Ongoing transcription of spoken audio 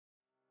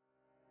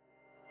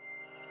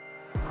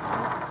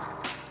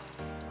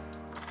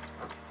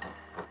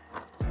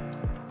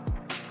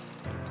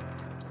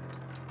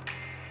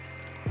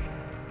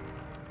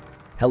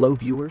Hello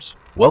viewers,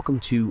 welcome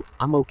to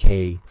I'm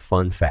Okay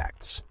Fun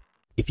Facts.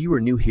 If you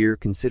are new here,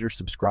 consider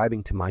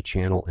subscribing to my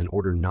channel in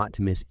order not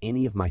to miss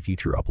any of my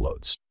future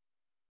uploads.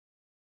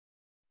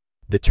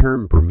 The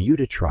term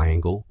Bermuda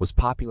Triangle was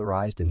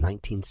popularized in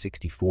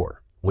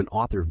 1964 when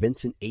author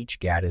Vincent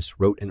H. Gaddis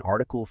wrote an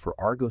article for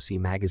Argosy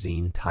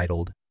magazine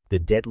titled The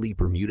Deadly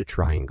Bermuda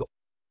Triangle.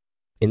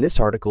 In this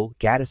article,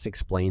 Gaddis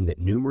explained that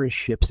numerous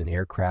ships and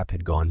aircraft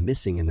had gone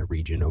missing in the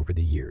region over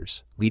the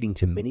years, leading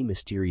to many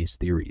mysterious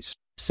theories.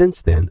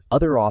 Since then,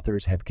 other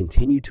authors have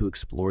continued to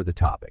explore the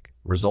topic,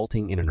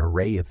 resulting in an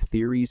array of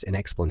theories and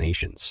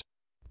explanations.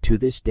 To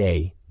this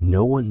day,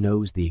 no one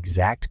knows the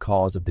exact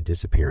cause of the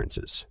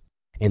disappearances,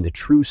 and the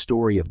true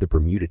story of the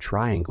Bermuda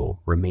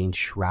Triangle remains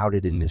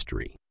shrouded in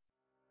mystery.